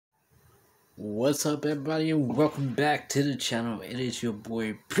What's up, everybody, and welcome back to the channel. It is your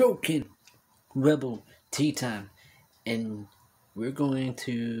boy Broken Rebel T-Tyme, and we're going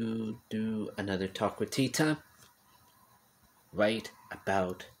to do another talk with T-Tyme right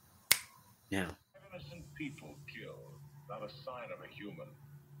about now. Innocent people killed, not a sign of a human.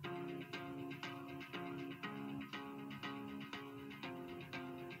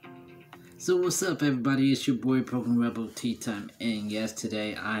 So what's up, everybody? It's your boy Broken Rebel T-Tyme, and yes,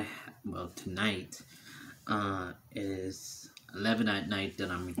 tonight, it is 11 at night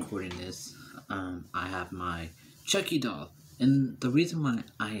that I'm recording this. I have my Chucky doll. And the reason why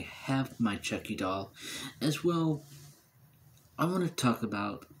I have my Chucky doll is, well, I want to talk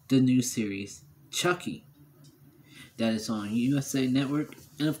about the new series, Chucky, that is on USA Network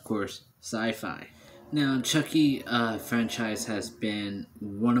and, of course, Sci-Fi. Now, Chucky franchise has been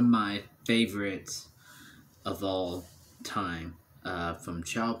one of my favorites of all time. From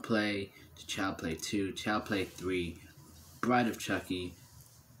Child Play to Child Play 2, Child Play 3, Bride of Chucky,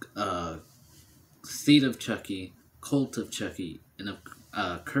 Seed of Chucky, Cult of Chucky, and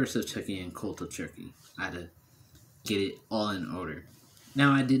Curse of Chucky and Cult of Chucky. I had to get it all in order.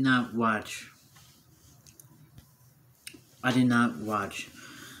 Now, I did not watch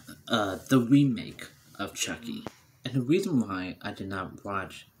the remake of Chucky, and the reason why I did not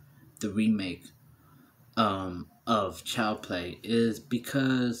watch the remake of Child Play is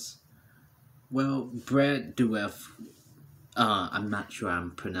because, well, Brad Dourif, I'm not sure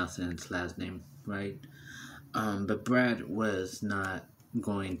I'm pronouncing his last name right, but Brad was not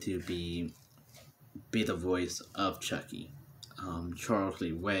going to be the voice of Chucky. Charles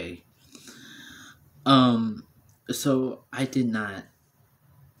Lee Ray. So I did not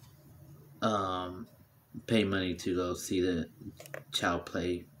pay money to go see the Child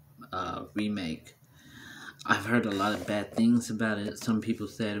Play remake. I've heard a lot of bad things about it. Some people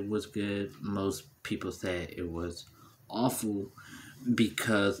said it was good. Most people said it was awful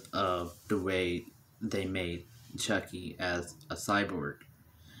because of the way they made Chucky as a cyborg.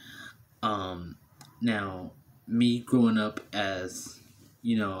 Now, me growing up as,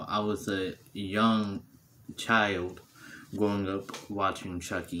 I was a young child growing up watching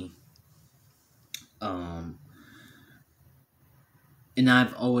Chucky. And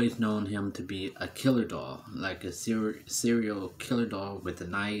I've always known him to be a killer doll, like a serial killer doll with a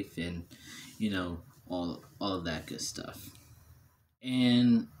knife and, all of that good stuff.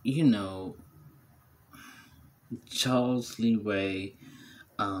 And, Charles Lee Ray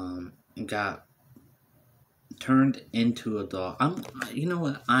got turned into a doll. You know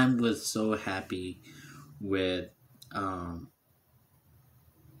what? I was so happy with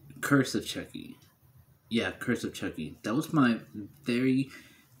Curse of Chucky. Yeah, Curse of Chucky. That was my very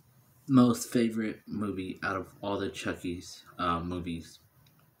most favorite movie out of all the Chucky's movies.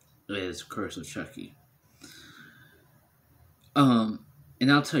 Is Curse of Chucky. And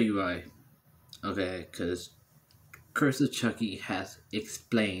I'll tell you why. Okay, because Curse of Chucky has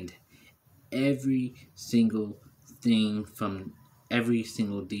explained every single thing from every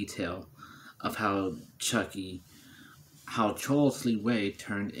single detail of how Charles Lee Ray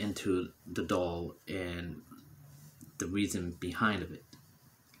turned into the doll and the reason behind of it.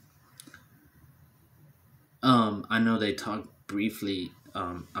 I know they talked briefly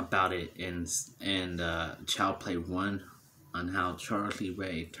about it in Child Play 1 on how Charles Lee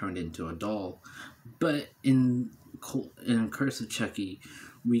Ray turned into a doll, but in Curse of Chucky,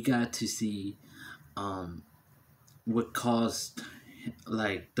 we got to see what caused,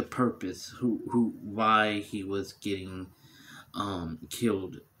 like, the purpose, why he was getting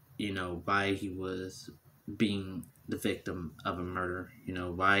killed, why he was being the victim of a murder,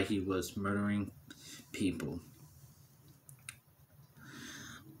 why he was murdering people.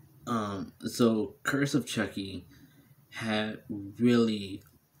 So Curse of Chucky had really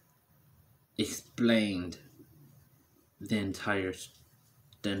explained the entire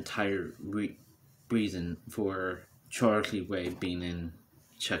reason for Charles Lee Ray being in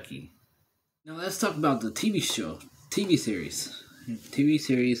Chucky. Now let's talk about the TV series. TV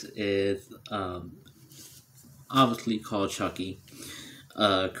series is obviously called Chucky.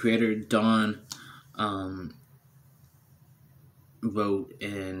 Creator Don wrote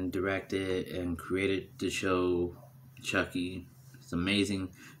and directed and created the show Chucky. It's amazing.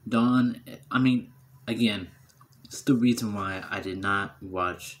 Don, again, it's the reason why I did not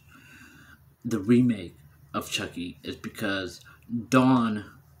watch the remake of Chucky is because Don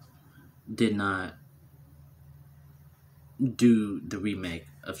did not do the remake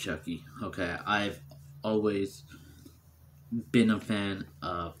of Chucky. Okay, I've always been a fan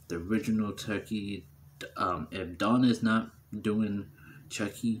of the original Chucky. If Don is not doing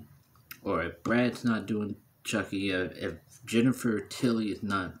Chucky, or if Brad's not doing Chucky, if Jennifer Tilly is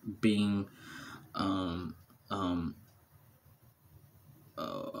not being um, um,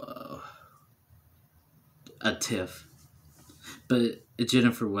 uh, a Tiff. But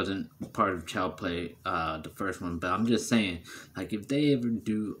Jennifer wasn't part of Child Play, the first one. But I'm just saying, like, if they ever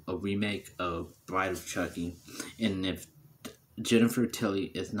do a remake of Bride of Chucky, and if Jennifer Tilly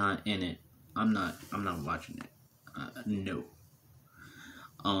is not in it, I'm not watching it. No.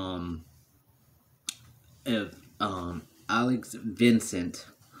 Um, if Alex Vincent,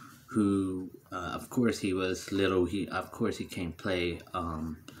 who of course he was little, he can't play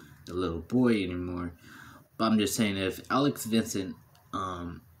the little boy anymore. But I'm just saying, if Alex Vincent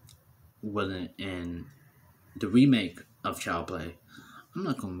wasn't in the remake of Child Play, I'm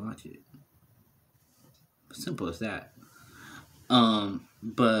not gonna watch it. Simple as that.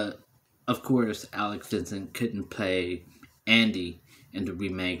 But of course, Alex Vincent couldn't play Andy in the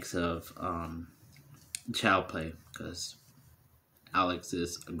remakes of Child Play because Alex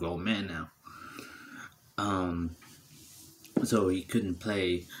is a grown man now. So he couldn't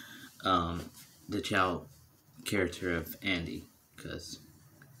play the child character of Andy because,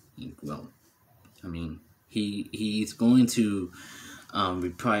 he's going to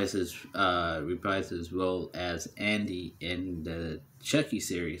reprise his role as Andy in the Chucky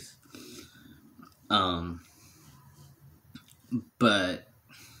series. But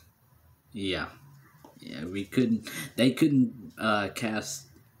yeah, they couldn't cast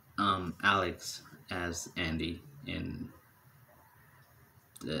Alex as Andy in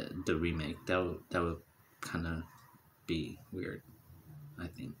the remake. That would kind of be weird, I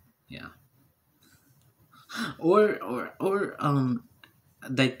think. Yeah. Or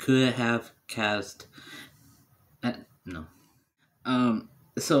they could have cast no.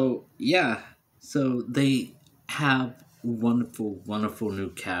 So yeah, so they have wonderful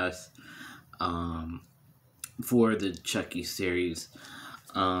new cast for the Chucky series.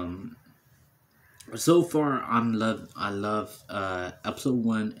 So far I love episode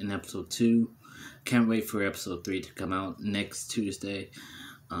 1 and episode 2. Can't wait for episode 3 to come out next Tuesday.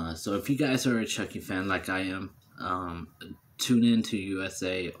 So if you guys are a Chucky fan like I am, tune in to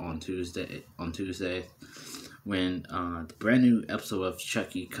USA on Tuesday when the brand new episode of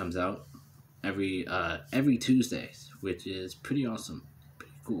Chucky comes out every Tuesday, which is pretty awesome,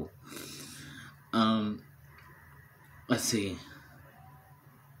 pretty cool. Let's see.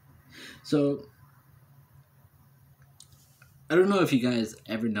 So I don't know if you guys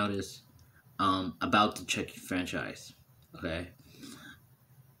ever noticed about the Chucky franchise. Okay,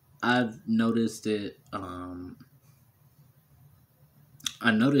 I've noticed it.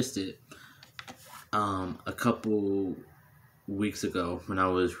 I noticed it a couple weeks ago when I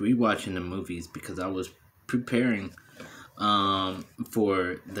was rewatching the movies because I was preparing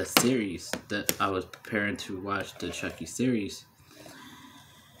for the series that I was preparing to watch, the Chucky series,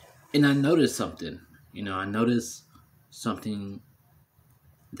 and I noticed something. I noticed something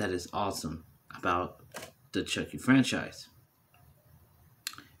that is awesome about the Chucky franchise,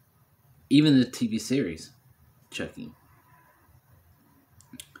 even the TV series Chucky,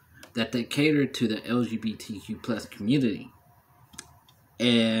 that they cater to the LGBTQ plus community.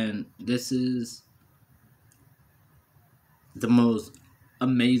 And this is the most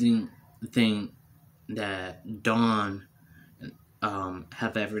amazing thing that Don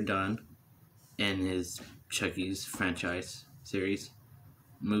have ever done in his Chucky's franchise series,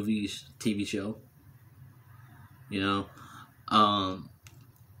 movies, TV show. I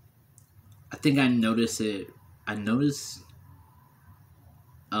think I noticed it. I noticed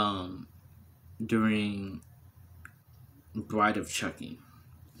during Bride of Chucky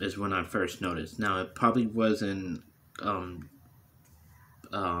is when I first noticed. Now it probably wasn't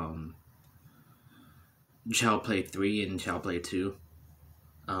Child Play 3 and Child Play 2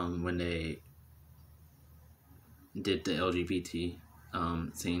 when they did the LGBT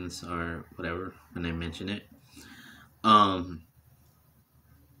scenes or whatever, when they mention it. I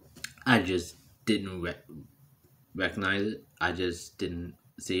just didn't recognize it. I just didn't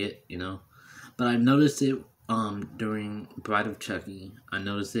see it, But I noticed it during Bride of Chucky. I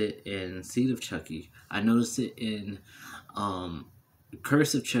noticed it in Seed of Chucky. I noticed it in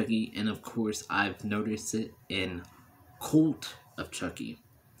Curse of Chucky, and of course I've noticed it in Cult of Chucky.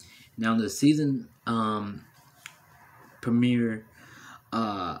 Now the season premiere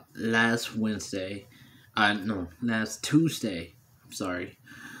last Tuesday,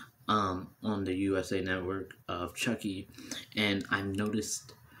 on the USA Network of Chucky, and I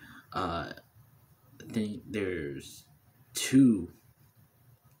noticed I think there's two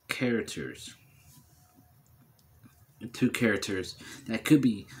characters that could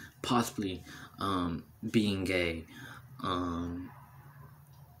be possibly being gay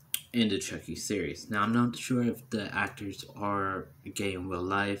in the Chucky series. Now, I'm not sure if the actors are gay in real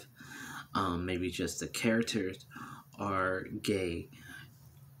life. Maybe just the characters are gay.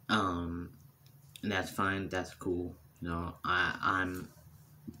 And that's fine. That's cool. I'm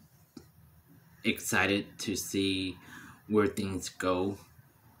excited to see where things go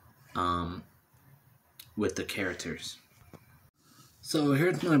with the characters. So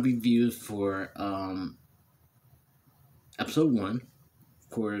here's my review for episode 1. Of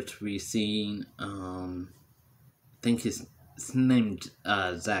course, we seen I think his named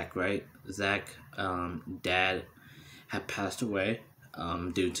Zach, right? Zach, dad had passed away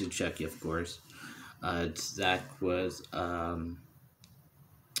due to Chucky, of course. Zach was an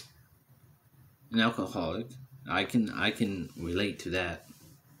alcoholic. I can relate to that.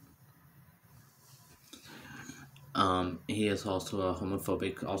 He is also a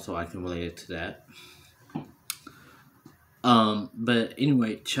homophobic. Also, I can relate to that. But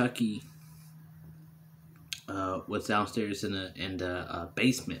anyway, Chucky was downstairs in the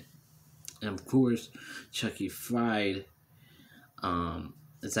basement, and of course, Chucky fried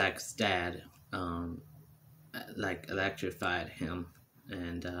Zach's dad, like electrified him,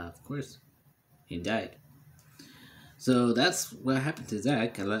 and of course, he died. So that's what happened to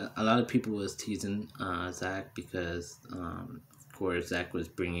Zach. A lot of people was teasing Zach because, of course, Zach was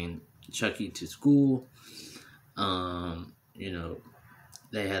bringing Chucky to school.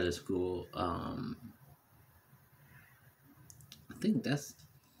 They had a school. I think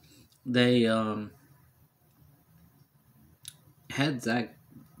they had Zach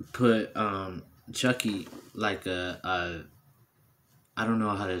put Chucky like a I don't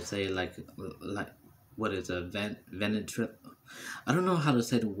know how to say like what is a ventriloquist. I don't know how to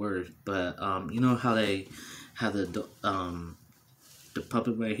say the word, but you know how they have the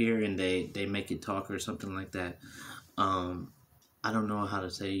puppet right here and they make it talk or something like that. I don't know how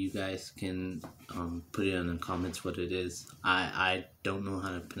to say. You guys can put it in the comments what it is. I don't know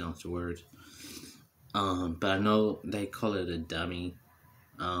how to pronounce the word. But I know they call it a dummy.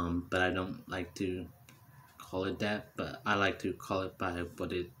 But I don't like to call it that. But I like to call it by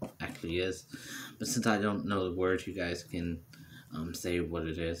what it actually is. But since I don't know the word, you guys can say what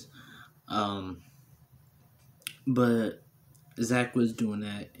it is. But Zach was doing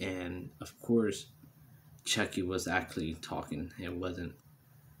that, and of course, Chucky was actually talking. It wasn't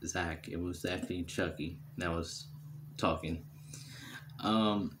Zach. It was actually Chucky that was talking.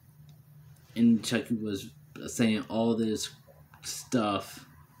 And Chucky was saying all this stuff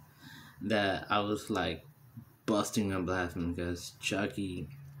that I was like busting up laughing because Chucky.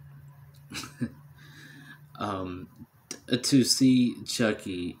 To see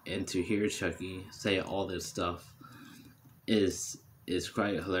Chucky and to hear Chucky say all this stuff is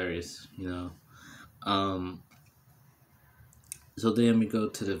quite hilarious, So then we go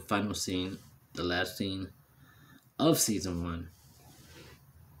to the final scene, the last scene of season 1.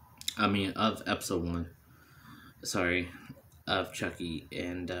 Of episode 1. Sorry, of Chucky,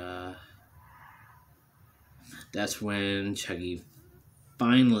 and that's when Chucky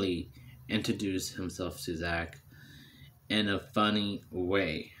finally introduced himself to Zach in a funny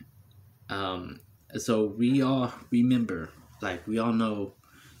way. So we all remember, like we all know,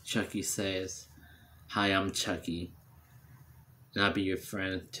 Chucky says, "Hi, I'm Chucky, and I'll be your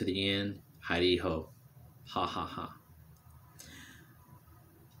friend to the end. Heidi ho, ha ha ha."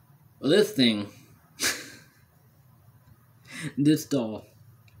 Well, this thing, this doll,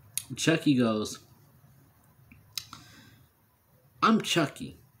 Chucky goes, "I'm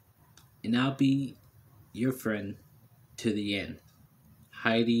Chucky, and I'll be your friend to the end.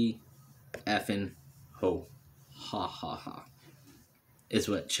 Heidi effing ho, ha ha ha," is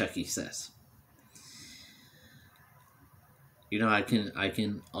what Chucky says. I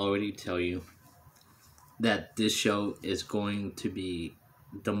can already tell you that this show is going to be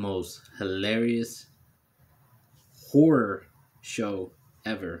the most hilarious horror show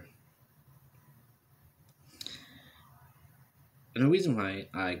ever. And the reason why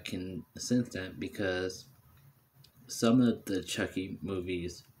I can sense that because some of the Chucky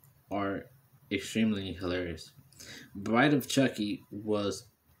movies are extremely hilarious. Bride of Chucky was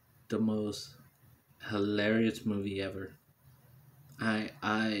the most hilarious movie ever.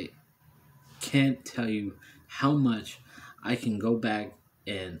 I can't tell you how much I can go back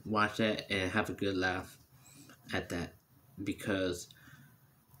and watch that and have a good laugh at that because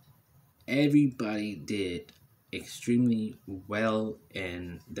everybody did extremely well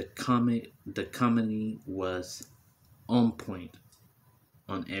and the comedy was on point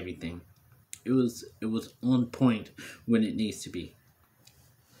on everything. It was on point when it needs to be.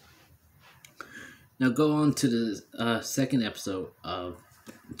 Now go on to the second episode of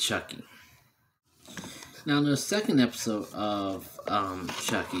Chucky. Now the second episode of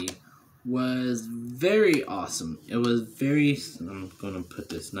Chucky was very awesome. It was very. I'm gonna put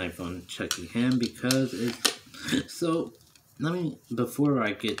this knife on Chucky's hand because it's so. Let me before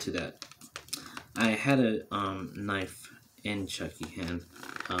I get to that. I had a knife in Chucky's hand.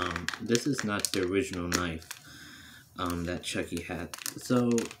 This is not the original knife that Chucky had. So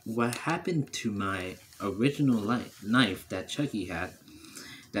what happened to my original knife that Chucky had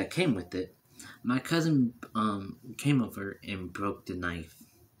that came with it? My cousin came over and broke the knife.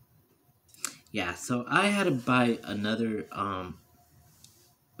 Yeah, so I had to buy another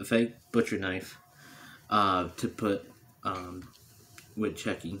fake butcher knife to put with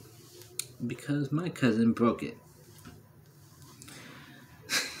Chucky because my cousin broke it.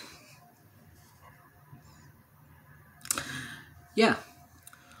 Yeah.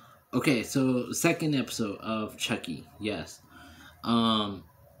 Okay, so second episode of Chucky. Yes.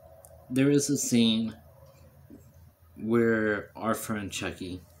 There is a scene where our friend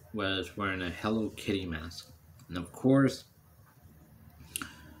Chucky was wearing a Hello Kitty mask. And of course,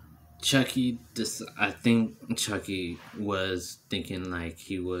 I think Chucky was thinking like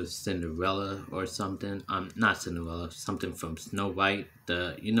he was Cinderella or something. Not Cinderella, something from Snow White.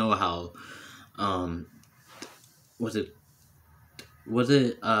 You know how, was it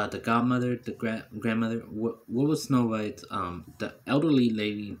the godmother, the grandmother? What was Snow White's, the elderly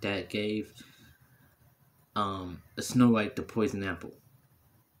lady that gave, Snow White the poison apple?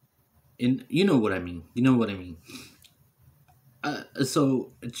 And you know what I mean.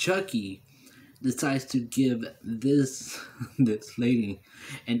 So Chucky decides to give this this lady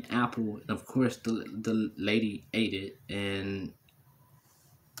an apple, and of course the lady ate it, and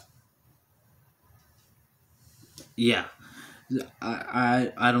yeah,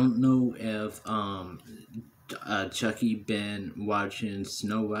 I don't know if Chucky been watching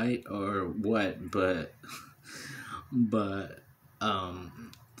Snow White or what, but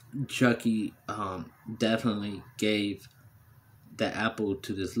Chucky definitely gave the apple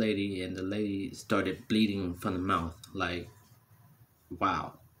to this lady, and the lady started bleeding from the mouth. Like,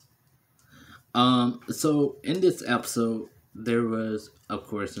 wow. So in this episode, there was, of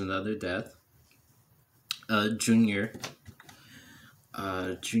course, another death. Junior.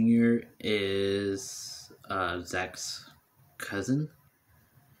 Junior is Zach's cousin.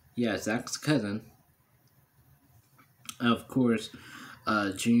 Yeah, Zach's cousin. Of course,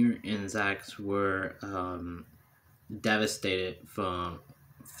 Junior and Zach's were devastated from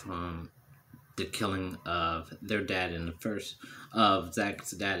the killing of their dad of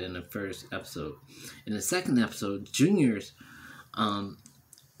Zach's dad in the first episode. In the second episode, Junior's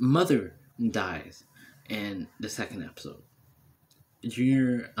mother dies in the second episode.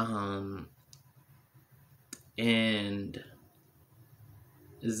 Junior and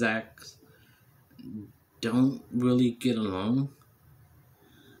Zach don't really get along.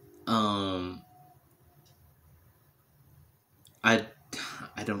 I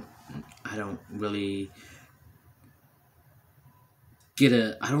don't really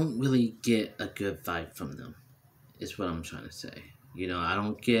I don't really get a good vibe from them. Is what I'm trying to say. I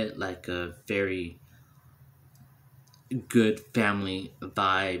don't get like a very good family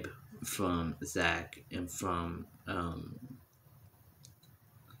vibe from Zach and from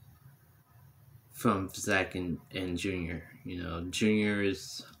Zach and Junior. Junior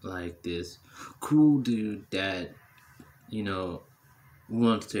is like this cool dude that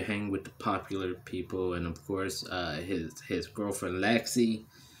wants to hang with the popular people, and of course his girlfriend Lexi.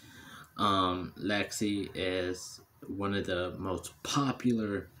 Lexi is one of the most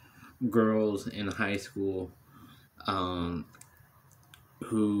popular girls in high school,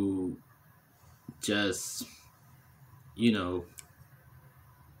 who just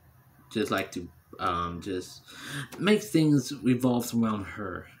just like to just make things revolve around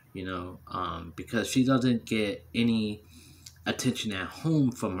her, because she doesn't get any attention at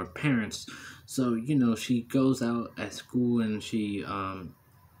home from her parents. So she goes out at school and she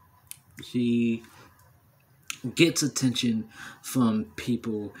gets attention from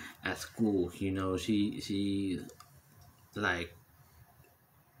people at school. She like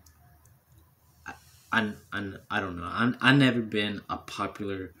I don't know. I never been a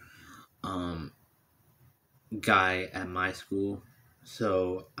popular guy at my school,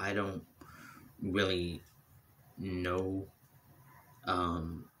 so I don't really know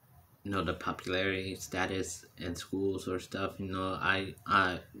the popularity status in schools or stuff. I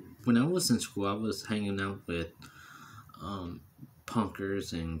when I was in school, I was hanging out with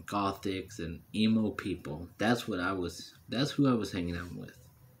punkers and gothics and emo people. That's who I was hanging out with.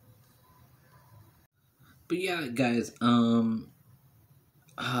 But yeah, guys,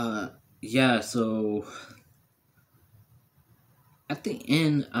 yeah, so at the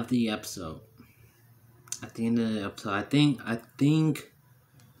end of the episode, I think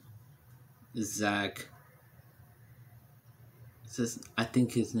Zach says, I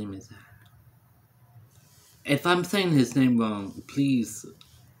think his name is Zach. If I'm saying his name wrong, please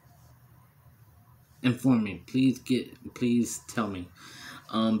inform me. Please tell me.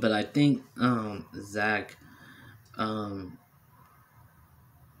 But I think Zach um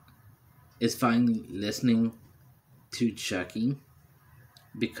is finally listening to Chucky,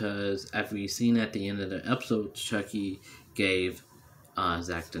 because as we've seen at the end of the episode, Chucky gave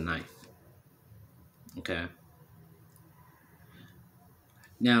Zach the knife. Okay.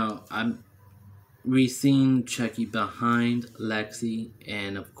 Now we've seen Chucky behind Lexi,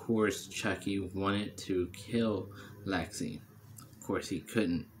 and of course Chucky wanted to kill Lexi. Of course he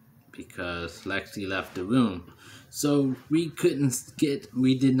couldn't, because Lexi left the room. So we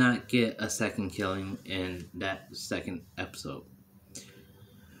did not get a second killing in that second episode.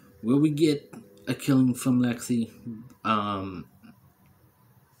 Will we get a killing from Lexi?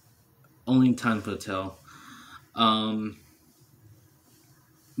 Only time will tell.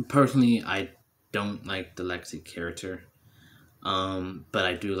 Personally, I don't like the Lexi character. But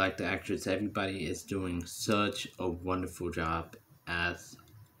I do like the actress. Everybody is doing such a wonderful job as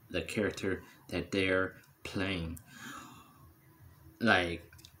the character that they're playing. Like,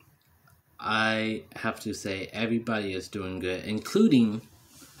 I have to say, everybody is doing good, including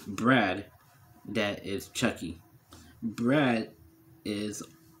Brad, that is Chucky. Brad is,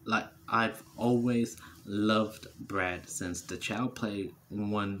 like, I've always loved Brad since the Child Play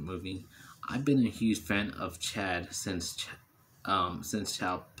 1 movie. I've been a huge fan of Chad since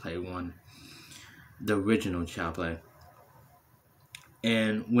Child Play 1, the original Child Play.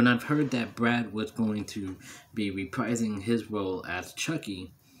 And when I've heard that Brad was going to be reprising his role as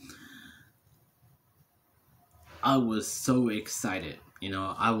Chucky, I was so excited.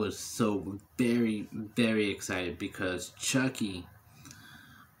 I was so very, very excited, because Chucky,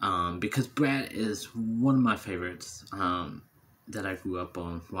 because Brad is one of my favorites, that I grew up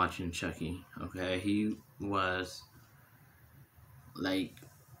on watching Chucky. Okay, he was like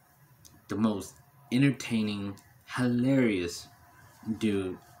the most entertaining, hilarious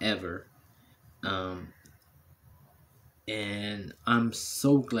dude ever. And I'm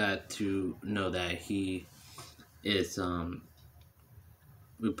so glad to know that he is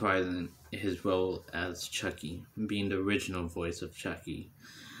reprising his role as Chucky, being the original voice of Chucky.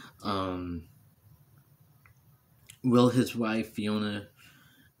 Will his wife Fiona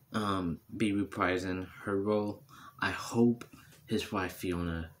be reprising her role? I hope his wife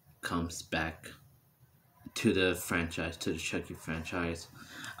Fiona comes back to the franchise, to the Chucky franchise.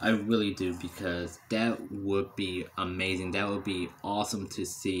 I really do, because that would be amazing. That would be awesome to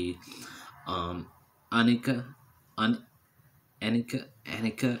see Annika,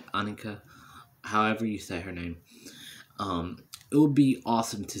 however you say her name. It would be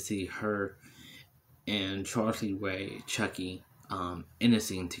awesome to see her and Charlie Ray, Chucky, in a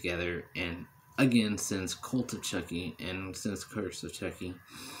scene together, and again, since Cult of Chucky and since Curse of Chucky.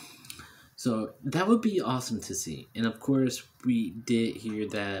 So that would be awesome to see. And of course, we did hear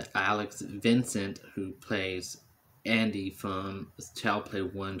that Alex Vincent, who plays Andy from Child Play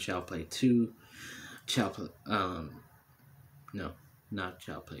 1, Child Play 2, no, not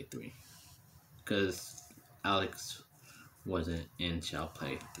Child Play 3, because Alex wasn't in Child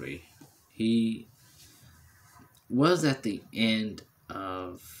Play 3. He was at the end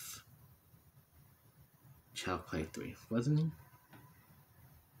of Child Play 3, wasn't he?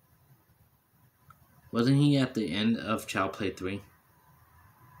 Wasn't he at the end of Child Play 3?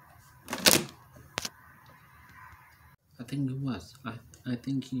 I think he was. I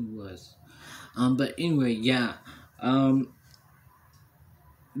think he was. But anyway, yeah.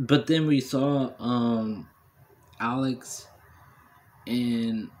 But then we saw Alex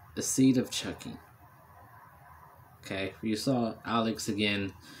in the Seed of Chucky. Okay, we saw Alex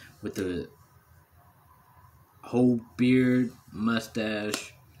again with the whole beard,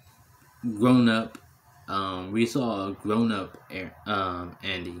 mustache, grown up. We saw a grown up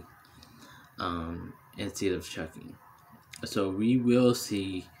Andy in Seed of Chucky. So we will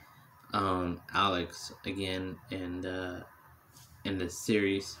see Alex again in the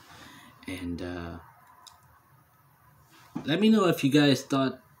series, and let me know if you guys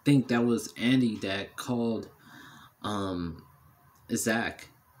think that was Andy that called Zach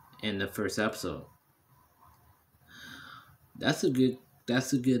in the first episode. That's a good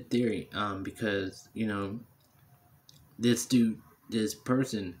theory, because this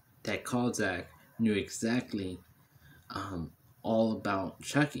person that called Zach knew exactly all about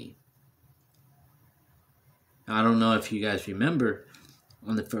Chucky. I don't know if you guys remember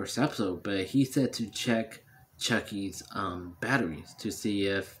on the first episode, but he said to check Chucky's batteries to see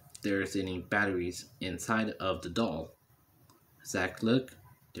if there's any batteries inside of the doll. Zach, look,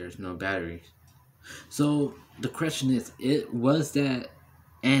 there's no batteries. So the question is, it was that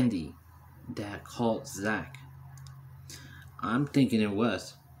Andy that called Zach? I'm thinking it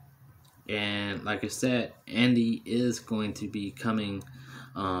was. And like I said, Andy is going to be coming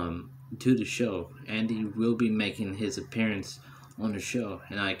to the show. Andy will be making his appearance on the show,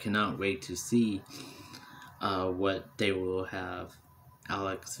 and I cannot wait to see what they will have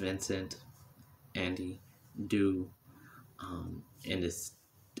Alex, Vincent, Andy do in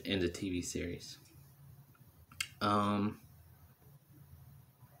the TV series.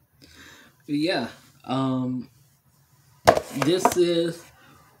 Yeah. This is,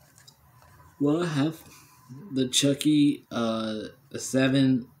 well, I have the Chucky all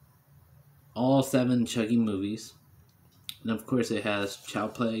seven Chucky movies. And of course it has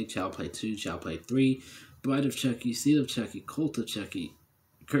Child Play 2, Child Play 3, Bride of Chucky, Seed of Chucky, Cult of Chucky,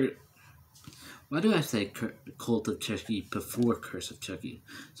 why do I say Cult of Chucky before Curse of Chucky?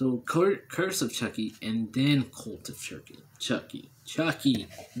 So Curse of Chucky and then Cult of Chucky. Chucky,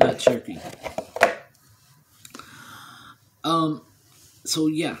 not Chucky. So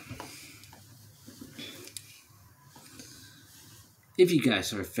yeah. If you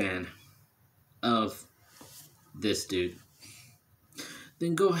guys are a fan of this dude,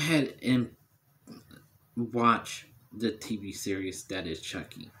 then go ahead and watch the TV series that is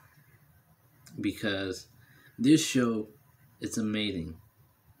Chucky. Because this show is amazing.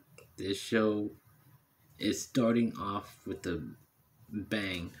 This show is starting off with a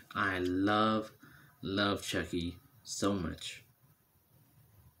bang. I love Chucky so much.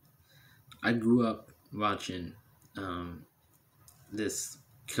 I grew up watching this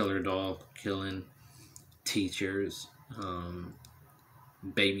killer doll killing teachers,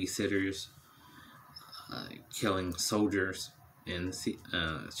 babysitters, killing soldiers in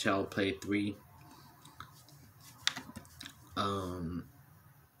Child Play 3.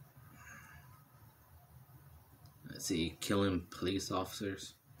 Let's see, killing police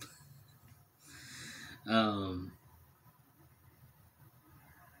officers.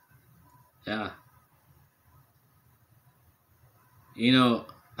 Yeah. You know,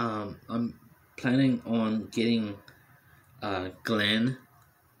 I'm planning on getting Glenna.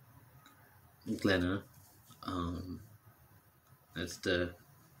 That's the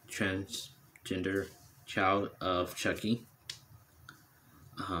transgender child of Chucky.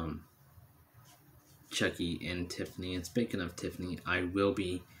 Chucky and Tiffany. And speaking of Tiffany, I will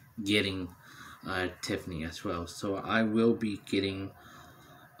be getting Tiffany as well. So I will be getting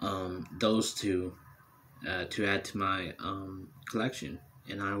those two to add to my collection,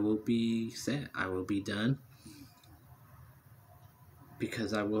 and I will be set. I will be done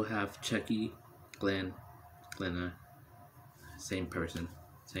because I will have Chucky, Glenna, same person,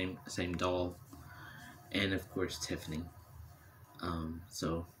 same doll, and of course Tiffany.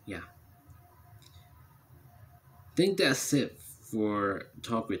 So yeah, I think that's it for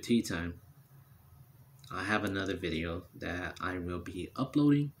Talk with T-Tyme. I have another video that I will be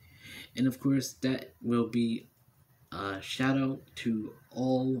uploading, and of course that will be a shout out to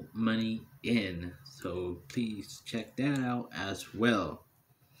All Money In, so please check that out as well.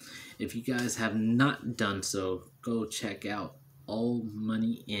 If you guys have not done so, go check out All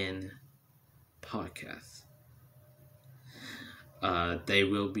Money In podcast. They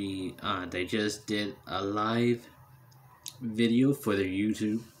will be they just did a live video for their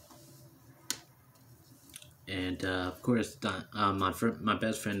YouTube, and of course my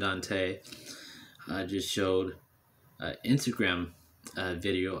best friend Dante just showed Instagram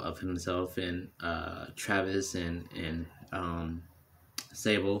video of himself and Travis and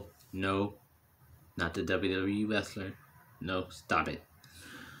Sable. No, not the WWE wrestler. No, stop it.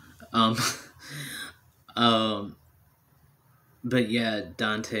 But yeah,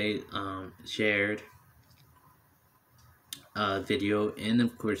 Dante shared video and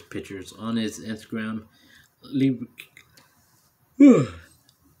of course pictures on his Instagram.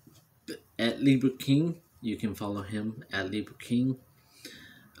 At Libra King. You can follow him at Libra King.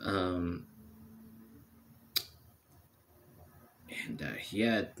 And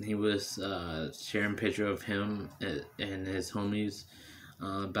yeah, he was sharing a picture of him and his homies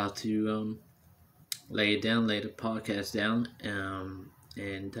about to lay the podcast down,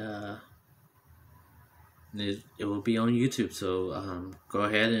 and it will be on YouTube. So go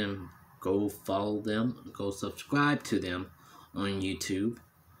ahead and go follow them, go subscribe to them on YouTube.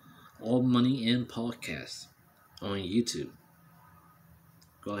 All Money In Podcast on YouTube.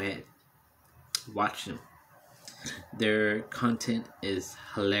 Go ahead, watch them. Their content is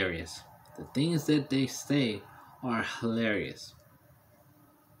hilarious. The things that they say are hilarious.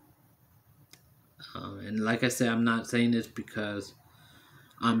 And like I said, I'm not saying this because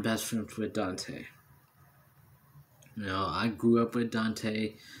I'm best friends with Dante. You know, I grew up with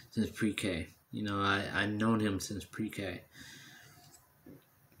Dante since pre-K. You know, I known him since pre-K.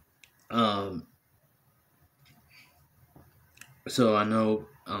 Um, so I know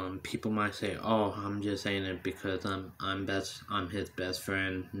people might say, "Oh, I'm just saying it because I'm his best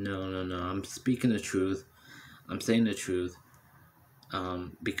friend." No, no, no. I'm speaking the truth. I'm saying the truth.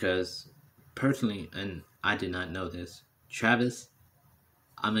 Because personally, and I did not know this, Travis,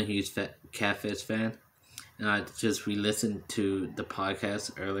 I'm a huge Catfish fan, and I just re-listened to the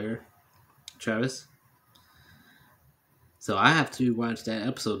podcast earlier, Travis. So I have to watch that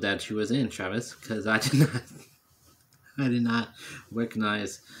episode that you was in, Travis, because I did not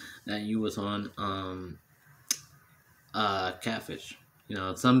recognize that you was on Catfish. You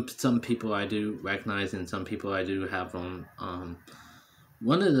know, some people I do recognize, and some people I do have on.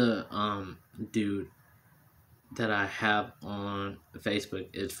 One of the dude that I have on Facebook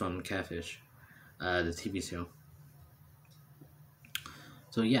is from Catfish, the TV show.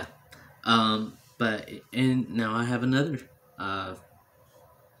 So yeah, but and now I have another uh,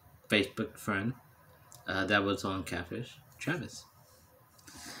 Facebook friend that was on Catfish, Travis.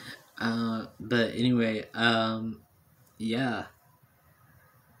 But anyway, yeah,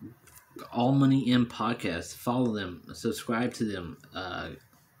 All Money In Podcast. Follow them, subscribe to them,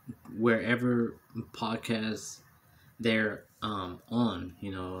 wherever podcasts they're on.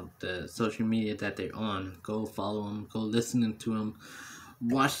 You know, the social media that they're on. Go follow them. Go listen to them.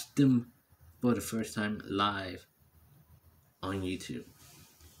 Watch them for the first time live on YouTube.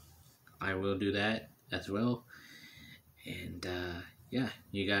 I will do that as well. And yeah,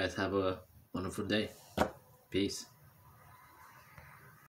 you guys have a wonderful day. Peace.